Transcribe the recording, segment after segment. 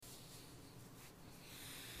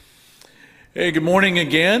Hey, good morning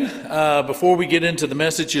again. Before we get into the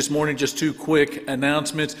message this morning, just two quick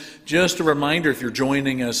announcements. Just a reminder, if you're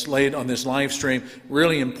joining us late on this live stream,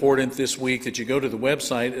 really important this week that you go to the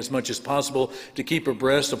website as much as possible to keep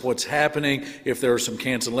abreast of what's happening. If there are some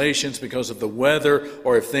cancellations because of the weather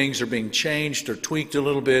or if things are being changed or tweaked a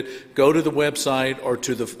little bit, go to the website or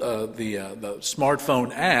to the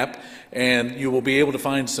smartphone app, and you will be able to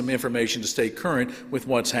find some information to stay current with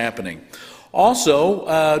what's happening.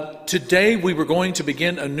 Also, today we were going to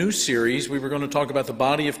begin a new series. We were going to talk about the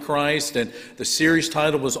body of Christ, and the series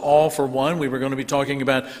title was All for One. We were going to be talking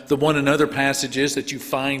about the one another passages that you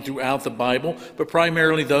find throughout the Bible, but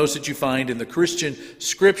primarily those that you find in the Christian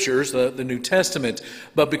scriptures, the New Testament.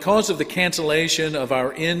 But because of the cancellation of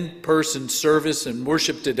our in-person service and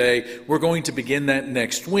worship today, we're going to begin that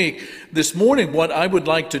next week. This morning, what I would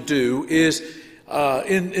like to do is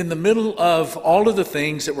in the middle of all of the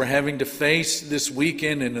things that we're having to face this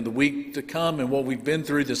weekend and in the week to come and what we've been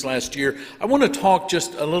through this last year, I want to talk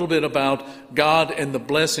just a little bit about God and the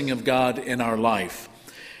blessing of God in our life.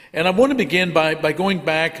 And I want to begin by going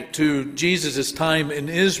back to Jesus' time in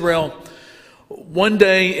Israel. One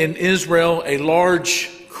day in Israel, a large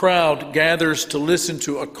crowd gathers to listen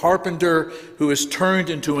to a carpenter who is turned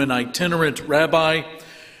into an itinerant rabbi.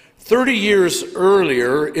 30 years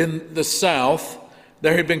earlier in the South,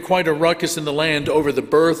 there had been quite a ruckus in the land over the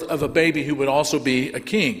birth of a baby who would also be a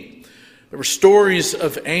king. There were stories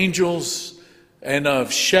of angels and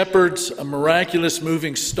of shepherds, a miraculous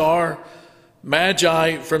moving star,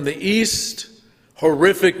 magi from the east,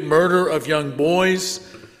 horrific murder of young boys,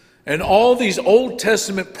 and all these Old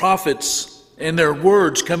Testament prophets and their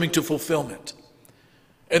words coming to fulfillment.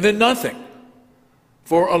 And then nothing.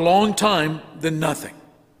 For a long time, then nothing.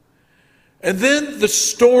 And then the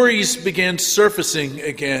stories began surfacing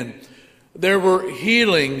again. There were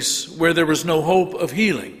healings where there was no hope of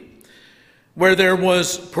healing, where there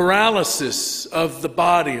was paralysis of the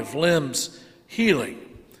body, of limbs, healing,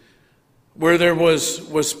 where there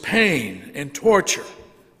was pain and torture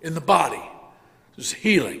in the body, there was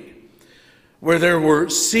healing, where there were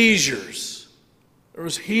seizures, there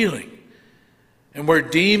was healing, and where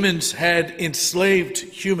demons had enslaved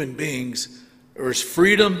human beings, there was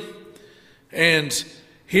freedom. And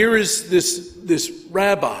here is this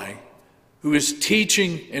rabbi who is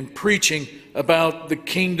teaching and preaching about the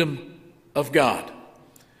kingdom of God.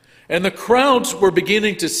 And the crowds were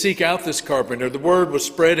beginning to seek out this carpenter. The word was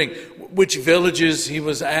spreading which villages he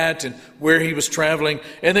was at and where he was traveling.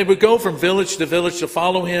 And they would go from village to village to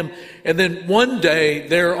follow him. And then one day,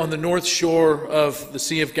 there on the north shore of the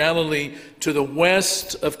Sea of Galilee, to the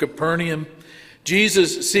west of Capernaum,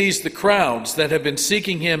 Jesus sees the crowds that have been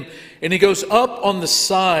seeking him, and he goes up on the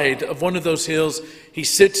side of one of those hills. He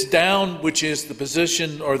sits down, which is the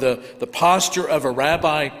position or the posture of a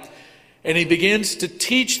rabbi, and he begins to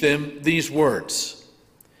teach them these words.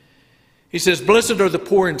 He says, "Blessed are the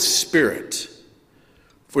poor in spirit,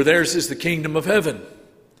 for theirs is the kingdom of heaven.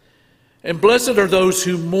 And blessed are those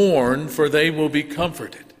who mourn, for they will be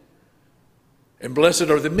comforted. And blessed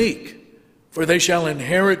are the meek, for they shall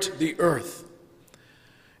inherit the earth.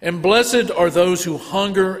 And blessed are those who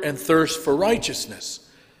hunger and thirst for righteousness,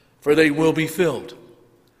 for they will be filled.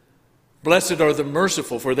 Blessed are the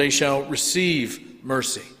merciful, for they shall receive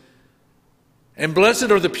mercy. And blessed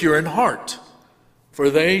are the pure in heart, for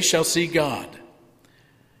they shall see God.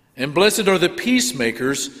 And blessed are the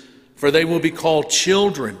peacemakers, for they will be called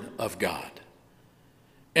children of God.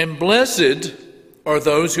 And blessed are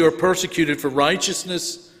those who are persecuted for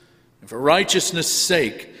righteousness and for righteousness'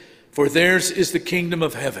 sake, for theirs is the kingdom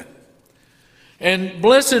of heaven. And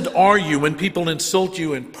blessed are you when people insult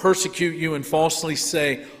you and persecute you and falsely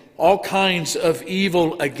say all kinds of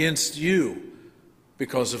evil against you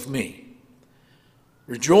because of me.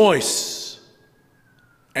 Rejoice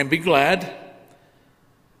and be glad,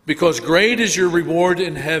 because great is your reward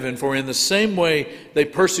in heaven, for in the same way they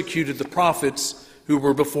persecuted the prophets who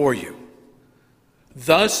were before you."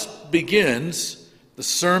 Thus begins the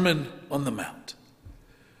Sermon on the Mount.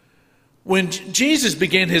 When Jesus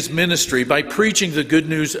began his ministry by preaching the good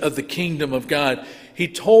news of the kingdom of God, he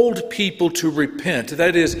told people to repent,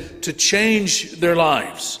 that is, to change their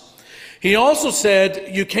lives. He also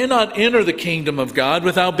said you cannot enter the kingdom of God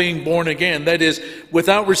without being born again, that is,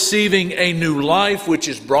 without receiving a new life which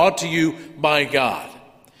is brought to you by God.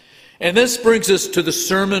 And this brings us to the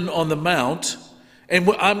Sermon on the Mount. And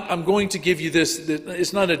I'm going to give you this.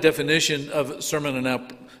 It's not a definition of Sermon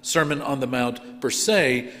on the Mount per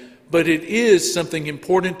se, but it is something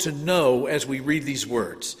important to know as we read these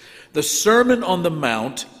words. The Sermon on the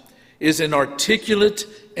Mount is an articulate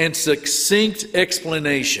and succinct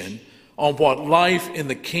explanation on what life in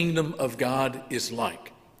the kingdom of God is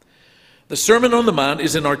like. The Sermon on the Mount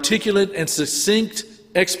is an articulate and succinct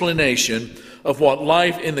explanation of what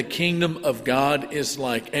life in the kingdom of God is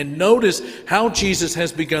like. And notice how Jesus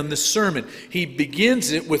has begun this sermon. He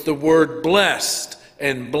begins it with the word blessed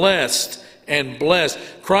and blessed and blessed.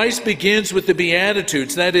 Christ begins with the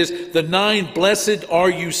Beatitudes, that is, the 9 blessed are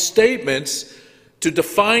you statements to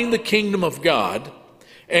define the kingdom of God.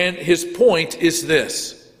 And his point is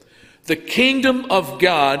this: the kingdom of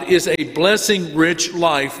God is a blessing-rich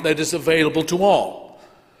life that is available to all.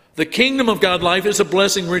 The kingdom of God life is a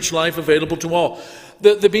blessing-rich life available to all.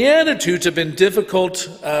 The Beatitudes have been difficult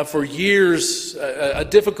for years, a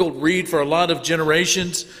difficult read for a lot of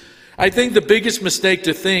generations. I think the biggest mistake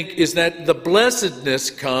to think is that the blessedness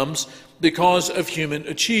comes because of human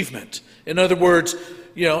achievement. In other words,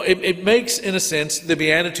 it makes, in a sense, the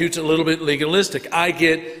Beatitudes a little bit legalistic. I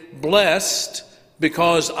get blessed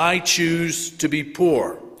because I choose to be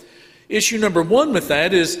poor. Issue number 1 with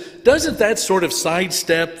that is, doesn't that sort of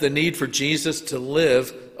sidestep the need for Jesus to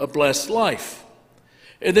live a blessed life?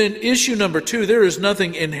 And then issue number 2, there is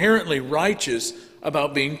nothing inherently righteous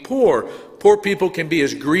about being poor. Poor people can be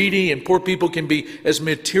as greedy, and poor people can be as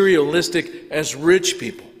materialistic as rich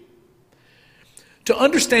people. To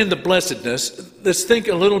understand the blessedness, let's think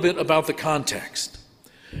a little bit about the context.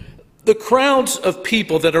 The crowds of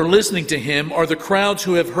people that are listening to him are the crowds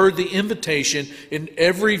who have heard the invitation in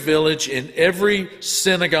every village, in every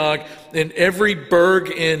synagogue, in every burg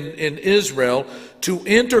in Israel to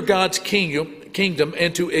enter God's kingdom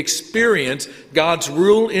and to experience God's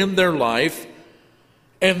rule in their life.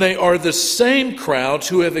 And they are the same crowds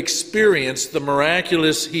who have experienced the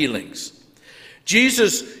miraculous healings.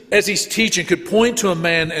 Jesus, as he's teaching, could point to a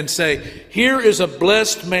man and say, here is a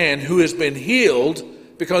blessed man who has been healed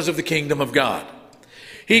because of the kingdom of God.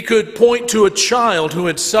 He could point to a child who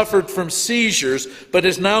had suffered from seizures but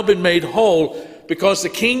has now been made whole because the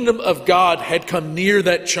kingdom of God had come near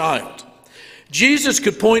that child. Jesus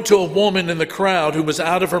could point to a woman in the crowd who was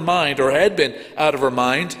out of her mind, or had been out of her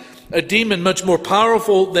mind. A demon much more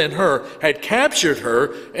powerful than her had captured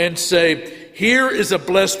her, and say, here is a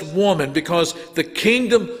blessed woman because the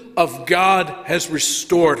kingdom of God has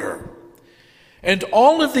restored her. And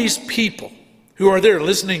all of these people who are there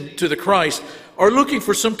listening to the Christ are looking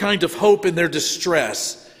for some kind of hope in their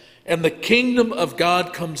distress. And the kingdom of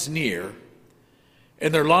God comes near,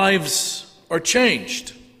 and their lives are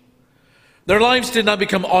changed. Their lives did not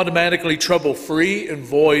become automatically trouble-free and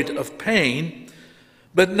void of pain,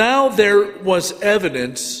 but now there was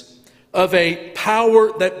evidence of a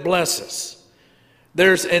power that blesses.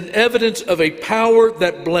 There's an evidence of a power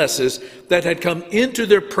that blesses that had come into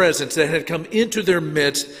their presence, that had come into their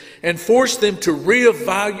midst, and forced them to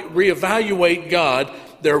reevaluate God,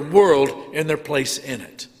 their world, and their place in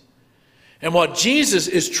it. And what Jesus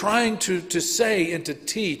is trying to say and to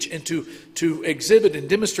teach and to exhibit and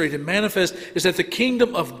demonstrate and manifest is that the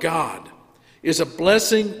kingdom of God is a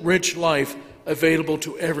blessing-rich life available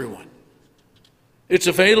to everyone. It's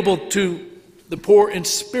available to the poor in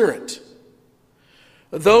spirit,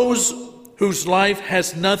 those whose life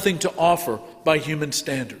has nothing to offer by human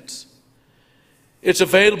standards. It's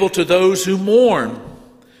available to those who mourn,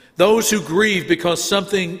 those who grieve because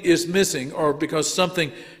something is missing or because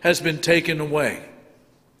something has been taken away.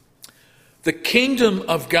 The kingdom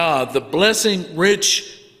of God, the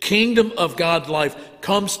blessing-rich kingdom of God life,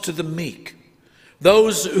 comes to the meek,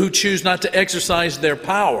 those who choose not to exercise their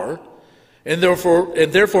power and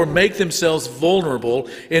therefore make themselves vulnerable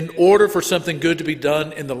in order for something good to be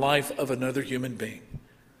done in the life of another human being.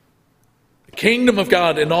 The kingdom of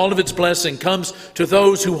God and all of its blessing comes to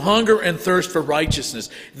those who hunger and thirst for righteousness.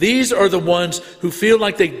 These are the ones who feel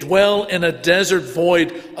like they dwell in a desert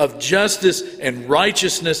void of justice and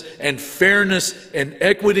righteousness and fairness and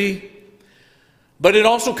equity. But it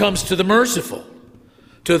also comes to the merciful,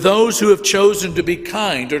 to those who have chosen to be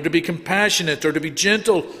kind or to be compassionate or to be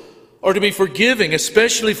gentle or to be forgiving,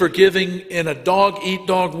 especially forgiving in a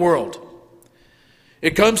dog-eat-dog world.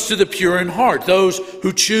 It comes to the pure in heart, those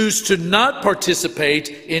who choose to not participate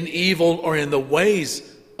in evil or in the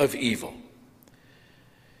ways of evil.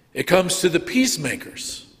 It comes to the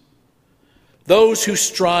peacemakers, those who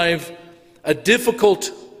strive a difficult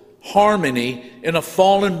harmony in a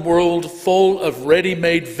fallen world full of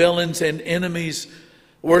ready-made villains and enemies,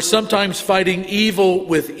 where sometimes fighting evil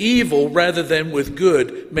with evil rather than with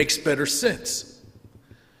good makes better sense.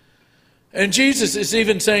 And Jesus is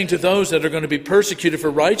even saying to those that are going to be persecuted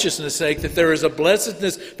for righteousness' sake that there is a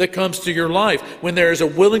blessedness that comes to your life when there is a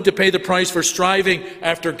willing to pay the price for striving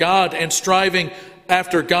after God and striving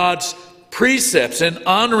after God's precepts and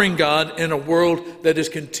honoring God in a world that is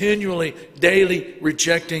continually, daily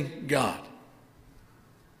rejecting God.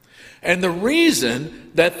 And the reason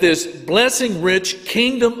that this blessing-rich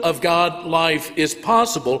kingdom of God life is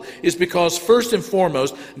possible is because, first and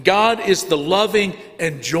foremost, God is the loving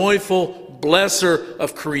and joyful blesser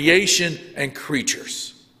of creation and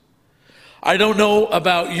creatures. I don't know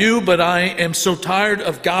about you, but I am so tired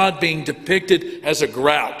of God being depicted as a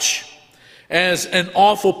grouch, as an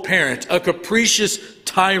awful parent, a capricious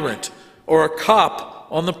tyrant, or a cop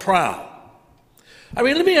on the prowl. I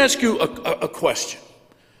mean, let me ask you a question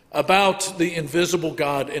about the invisible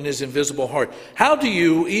God and his invisible heart. How do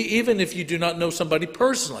you, even if you do not know somebody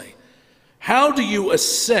personally, how do you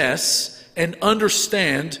assess and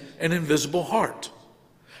understand an invisible heart?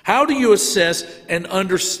 How do you assess and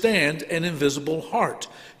understand an invisible heart?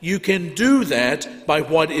 You can do that by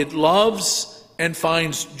what it loves and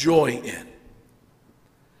finds joy in.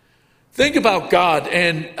 Think about God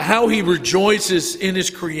and how he rejoices in his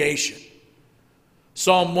creation.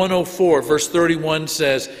 Psalm 104, verse 31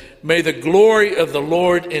 says, "May the glory of the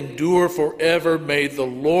Lord endure forever. May the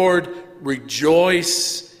Lord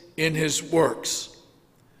rejoice in his works."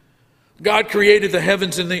 God created the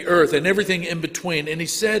heavens and the earth and everything in between, and he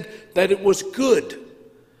said that it was good.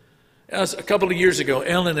 As a couple of years ago,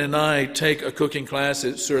 Ellen and I take a cooking class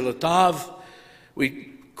at Sur La Table.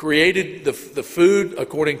 We created the food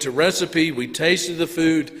according to recipe. We tasted the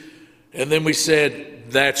food, and then we said,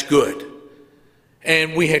 that's good.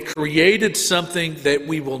 And we had created something that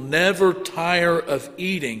we will never tire of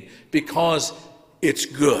eating because it's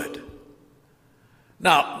good.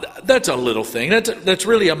 Now, that's a little thing. That's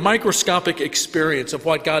really a microscopic experience of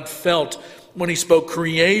what God felt when he spoke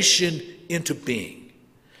creation into being.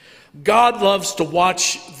 God loves to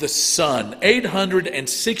watch the sun,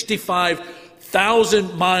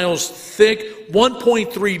 865,000 miles thick,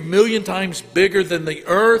 1.3 million times bigger than the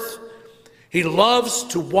earth. He loves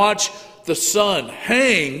to watch the sun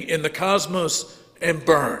hang in the cosmos and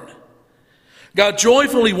burn. God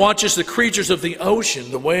joyfully watches the creatures of the ocean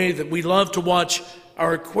the way that we love to watch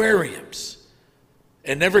our aquariums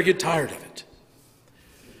and never get tired of it.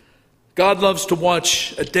 God loves to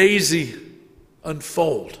watch a daisy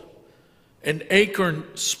unfold, an acorn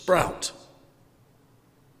sprout.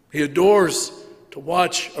 He adores to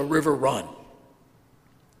watch a river run.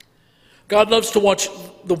 God loves to watch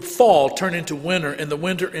the fall turn into winter and the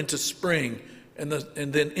winter into spring and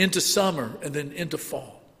then into summer and then into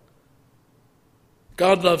fall.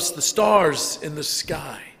 God loves the stars in the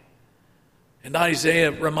sky. And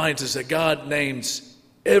Isaiah reminds us that God names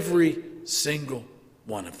every single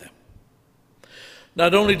one of them.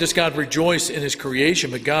 Not only does God rejoice in his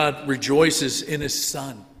creation, but God rejoices in his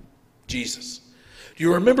Son, Jesus. Do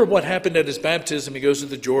you remember what happened at his baptism? He goes to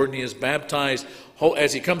the Jordan, he is baptized.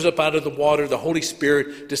 As he comes up out of the water, the Holy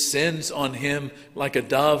Spirit descends on him like a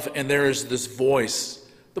dove, and there is this voice,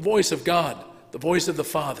 the voice of God, the voice of the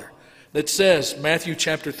Father, that says, Matthew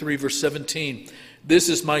chapter 3, verse 17, "This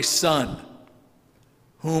is my Son,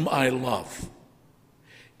 whom I love.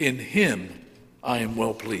 In him I am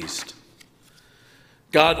well pleased."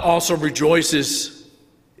 God also rejoices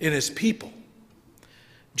in his people.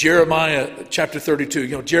 Jeremiah chapter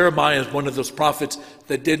 32. Jeremiah is one of those prophets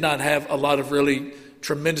that did not have a lot of really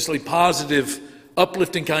tremendously positive,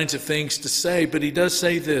 uplifting kinds of things to say, but he does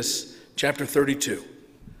say this, chapter 32.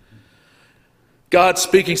 God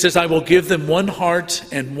speaking says, "I will give them one heart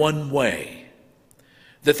and one way,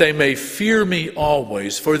 that they may fear me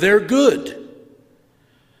always for their good,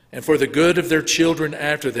 and for the good of their children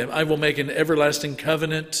after them. I will make an everlasting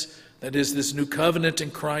covenant," that is this new covenant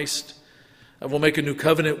in Christ. "I will make a new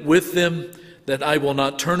covenant with them, that I will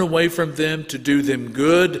not turn away from them to do them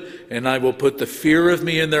good, and I will put the fear of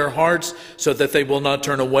me in their hearts so that they will not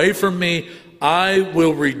turn away from me. I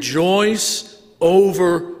will rejoice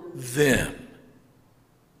over them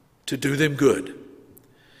to do them good,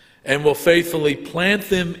 and will faithfully plant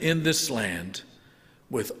them in this land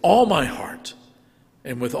with all my heart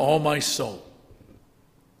and with all my soul."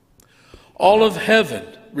 All of heaven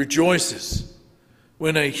rejoices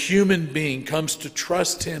when a human being comes to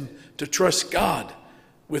trust him, to trust God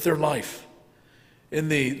with their life. In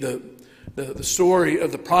the story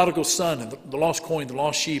of the prodigal son and the lost coin, the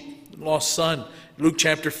lost sheep, the lost son, Luke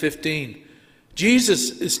chapter 15, Jesus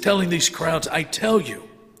is telling these crowds, "I tell you,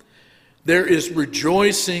 there is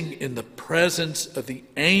rejoicing in the presence of the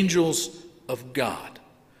angels of God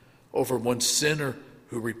over one sinner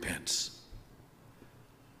who repents."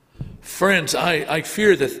 Friends, I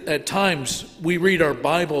fear that at times we read our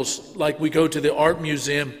Bibles like we go to the art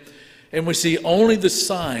museum and we see only the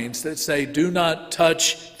signs that say, do not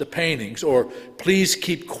touch the paintings, or please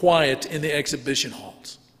keep quiet in the exhibition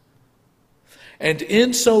halls. And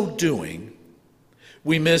in so doing,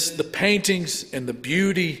 we miss the paintings and the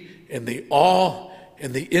beauty and the awe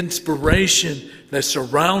and the inspiration that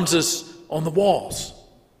surrounds us on the walls.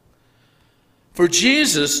 For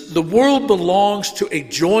Jesus, the world belongs to a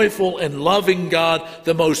joyful and loving God,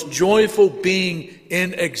 the most joyful being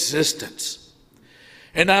in existence.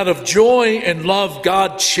 And out of joy and love,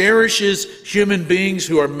 God cherishes human beings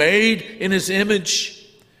who are made in His image.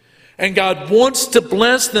 And God wants to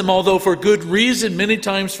bless them, although for good reason, many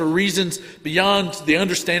times for reasons beyond the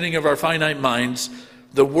understanding of our finite minds,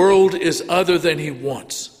 the world is other than He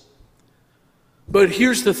wants. But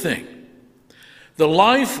here's the thing. The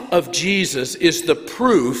life of Jesus is the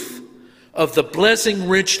proof of the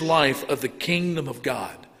blessing-rich life of the kingdom of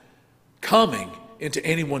God coming into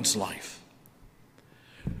anyone's life.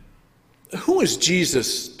 Who is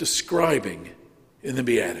Jesus describing in the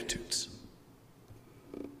Beatitudes?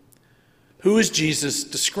 Who is Jesus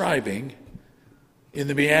describing in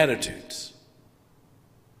the Beatitudes?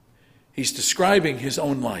 He's describing His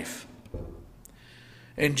own life.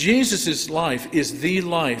 And Jesus' life is the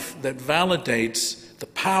life that validates the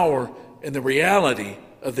power and the reality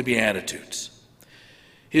of the Beatitudes.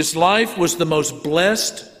 His life was the most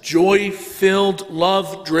blessed, joy-filled,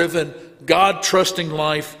 love-driven, God-trusting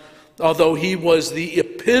life, although He was the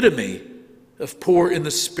epitome of poor in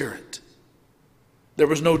the spirit. There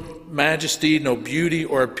was no majesty, no beauty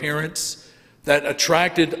or appearance that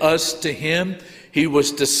attracted us to Him. He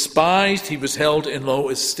was despised. He was held in low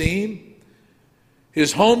esteem.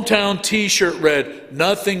 His hometown t-shirt read,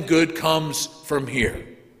 "Nothing good comes from here."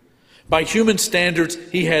 By human standards,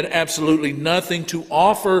 He had absolutely nothing to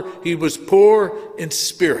offer. He was poor in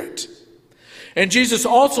spirit. And Jesus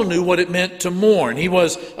also knew what it meant to mourn. He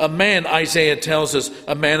was a man, Isaiah tells us,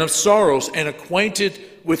 a man of sorrows and acquainted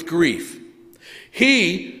with grief.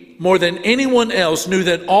 He, more than anyone else, knew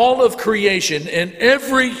that all of creation and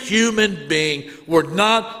every human being were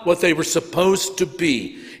not what they were supposed to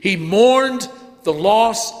be. He mourned the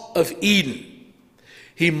loss of Eden.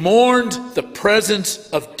 He mourned the presence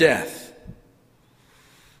of death.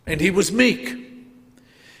 And He was meek.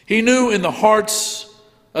 He knew in the hearts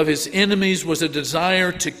of His enemies was a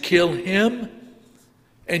desire to kill Him.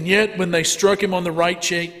 And yet when they struck Him on the right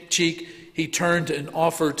cheek, He turned and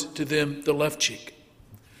offered to them the left cheek.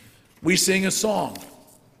 We sing a song.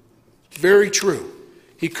 Very true.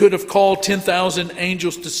 He could have called 10,000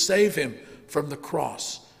 angels to save Him from the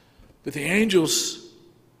cross. But the angels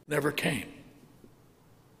never came.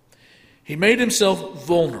 He made Himself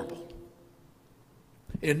vulnerable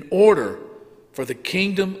in order for the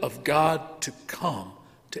kingdom of God to come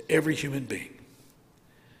to every human being.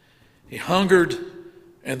 He hungered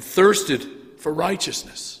and thirsted for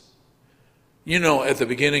righteousness. You know, at the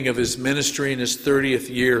beginning of His ministry in His 30th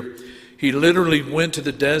year, He literally went to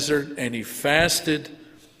the desert and He fasted.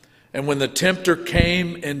 And when the tempter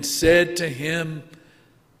came and said to Him,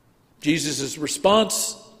 Jesus'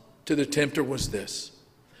 response to the tempter was this: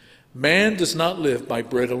 "Man does not live by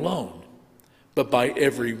bread alone, but by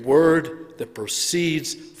every word that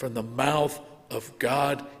proceeds from the mouth of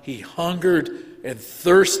God." He hungered and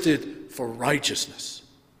thirsted for righteousness.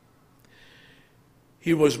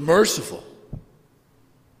 He was merciful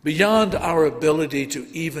beyond our ability to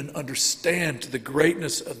even understand the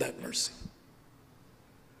greatness of that mercy.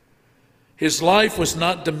 His life was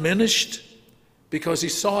not diminished because He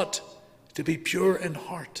sought to be pure in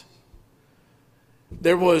heart.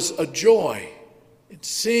 There was a joy in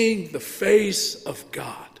seeing the face of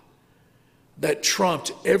God that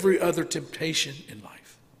trumped every other temptation in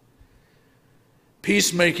life.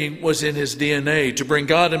 Peacemaking was in His DNA, to bring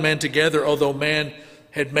God and man together, although man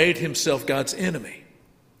had made himself God's enemy.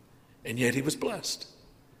 And yet He was blessed.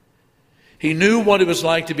 He knew what it was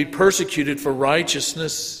like to be persecuted for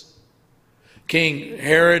righteousness. King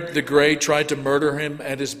Herod the Great tried to murder Him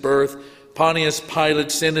at His birth. Pontius Pilate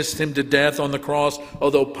sentenced Him to death on the cross,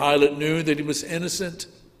 although Pilate knew that He was innocent.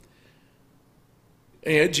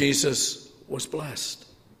 And yet Jesus was blessed.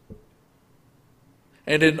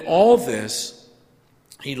 And in all this,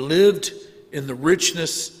 He lived in the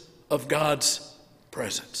richness of God's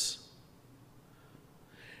presence,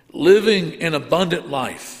 living an abundant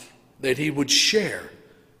life that He would share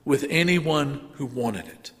with anyone who wanted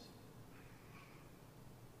it.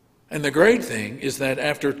 And the great thing is that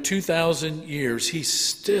after 2,000 years, He's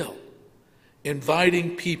still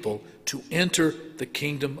inviting people to enter the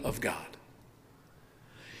kingdom of God.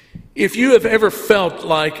 If you have ever felt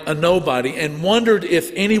like a nobody and wondered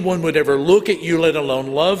if anyone would ever look at you, let alone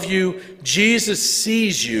love you, Jesus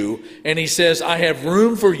sees you and he says, I have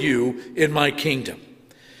room for you in my kingdom.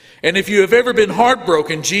 And if you have ever been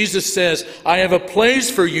heartbroken, Jesus says, I have a place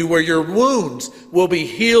for you where your wounds will be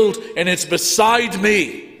healed, and it's beside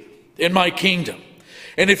me in my kingdom.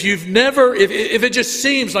 And if you've never, if it just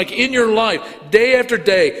seems like in your life, day after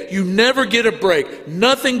day, you never get a break,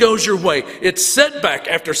 nothing goes your way, it's setback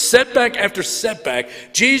after setback after setback,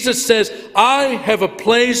 Jesus says, I have a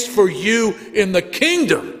place for you in the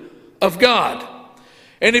kingdom of God.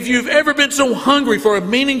 And if you've ever been so hungry for a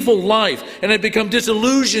meaningful life and have become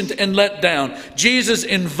disillusioned and let down, Jesus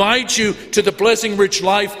invites you to the blessing-rich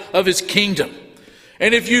life of his kingdom.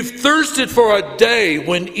 And if you've thirsted for a day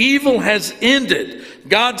when evil has ended,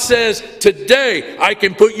 God says, today I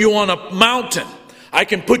can put you on a mountain. I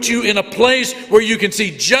can put you in a place where you can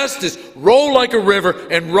see justice roll like a river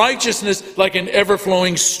and righteousness like an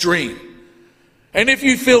ever-flowing stream. And if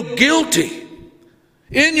you feel guilty,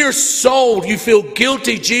 in your soul you feel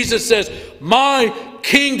guilty, Jesus says, my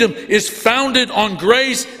kingdom is founded on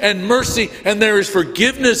grace and mercy, and there is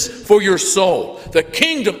forgiveness for your soul. The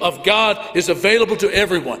kingdom of God is available to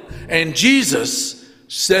everyone. And Jesus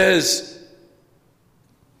says,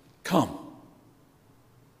 come,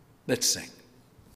 let's sing.